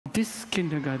This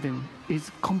kindergarten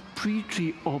is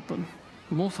completely open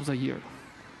most of the year.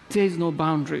 There is no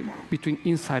boundary between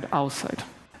inside and outside.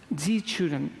 These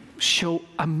children show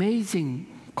amazing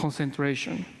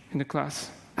concentration in the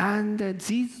class. And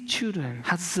these children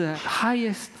have the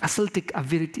highest athletic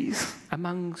abilities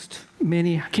amongst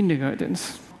many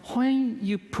kindergartens. When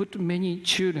you put many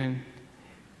children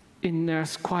in a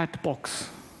quiet box,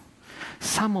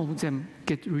 some of them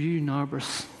get really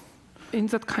nervous. In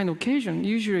that kind of occasion,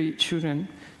 usually children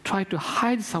try to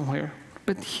hide somewhere.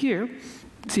 But here,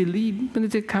 they leave and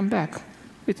they come back.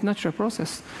 It's a natural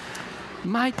process.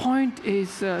 My point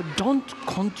is, don't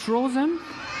control them.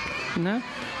 No?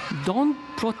 Don't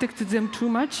protect them too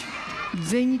much.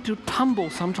 They need to tumble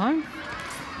sometime.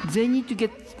 They need to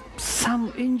get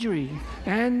some injury.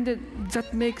 And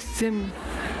that makes them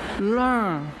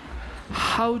learn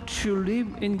how to live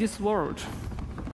in this world.